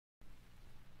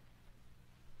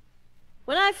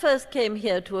When I first came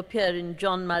here to appear in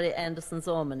John Murray Anderson's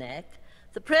almanac,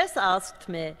 the press asked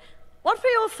me, "What were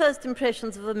your first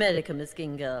impressions of America, Miss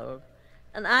Gingold?"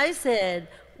 And I said,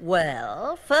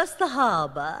 well, first the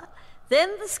harbor,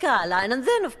 then the skyline, and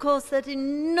then, of course, that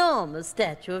enormous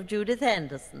statue of Judith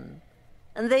Anderson.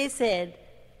 And they said,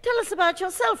 "Tell us about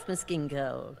yourself, Miss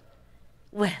Gingold."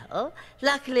 Well,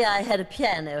 luckily I had a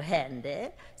piano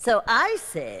handy, so I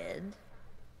said,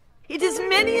 "It is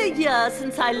many a year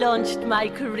since I launched my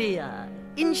career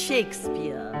in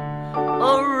Shakespeare.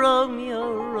 Oh, Romeo,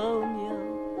 Romeo,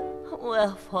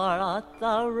 wherefore art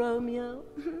thou, Romeo?"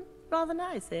 Rather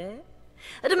nice, eh?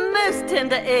 At a most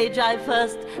tender age I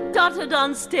first tottered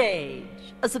on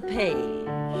stage as a page.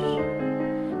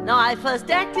 Now I first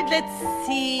acted, let's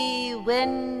see,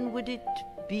 when would it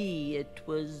be? It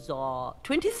was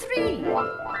 23.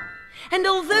 And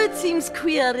although it seems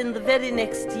queer, in the very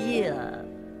next year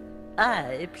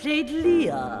I played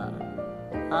Lear.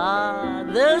 Ah,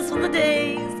 those were the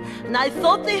days, and I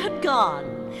thought they had gone.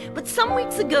 But some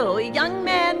weeks ago a young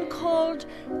man called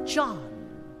John,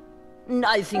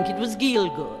 I think it was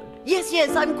Gielgud.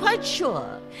 Yes, I'm quite sure.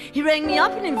 He rang me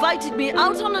up and invited me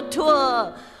out on a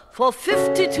tour for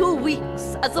 52 weeks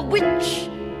as a witch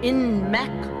in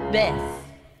Macbeth.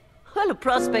 Well, a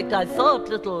prospect I thought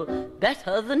little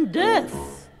better than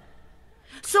death.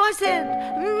 So I said,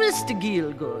 "Mr.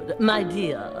 Gielgud, my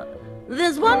dear,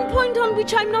 there's one point on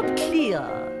which I'm not clear.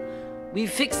 We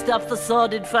fixed up the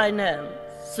sordid finance,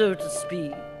 so to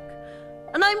speak,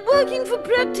 and I'm working for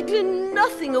practically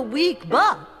nothing a week,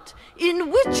 but in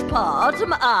which part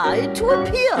am I to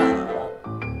appear?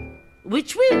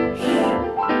 Which witch?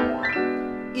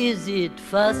 Is it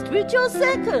first witch or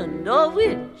second, or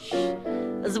which?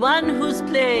 As one who's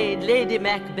played Lady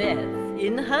Macbeth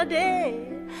in her day,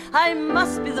 I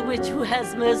must be the witch who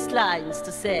has most lines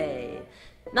to say.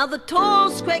 Now the tall,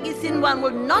 scraggy, thin one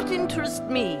will not interest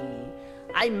me.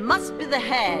 I must be the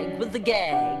hag with the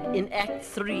gag in Act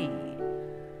 3.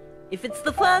 If it's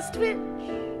the first witch,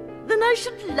 then I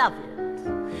should love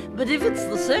it. But if it's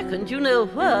the second, you know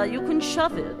where you can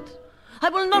shove it. I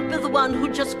will not be the one who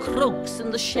just croaks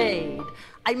in the shade.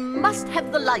 I must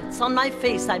have the lights on my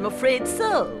face, I'm afraid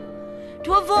so,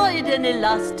 to avoid any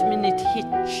last-minute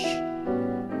hitch.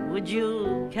 Would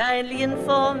you kindly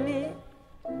inform me?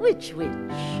 Which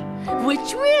witch?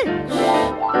 Which witch?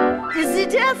 Is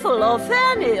it Ethel or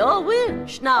Fanny or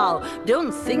which? Now,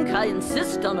 don't think I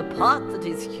insist on a part that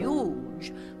is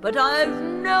huge, but I've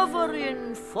never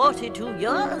in 42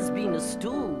 years been a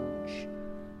stooge.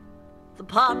 The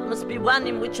part must be one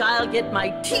in which I'll get my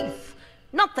teeth,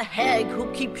 not the hag who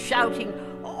keeps shouting,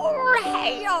 "All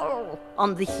hail!"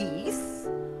 on the heath.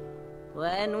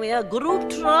 When we are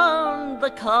grouped round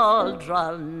the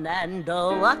cauldron and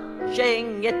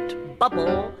watching it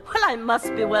bubble, well, I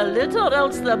must be well lit or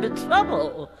else there'll be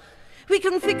trouble. We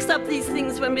can fix up these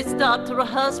things when we start to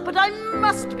rehearse, but I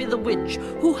must be the witch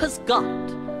who has got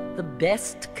the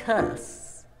best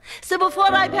curse. So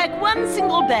before I pack one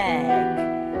single bag,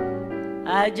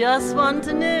 I just want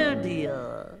to know,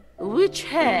 dear, which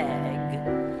hag?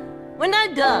 When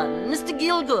I'd done, Mr.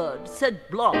 Gielgud said,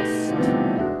 "Blast,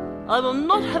 I will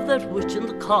not have that witch in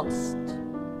the cost."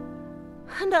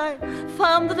 And I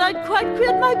found that I'd quite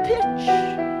queered my pitch,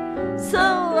 so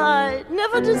I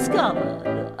never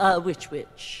discovered a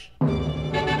witch.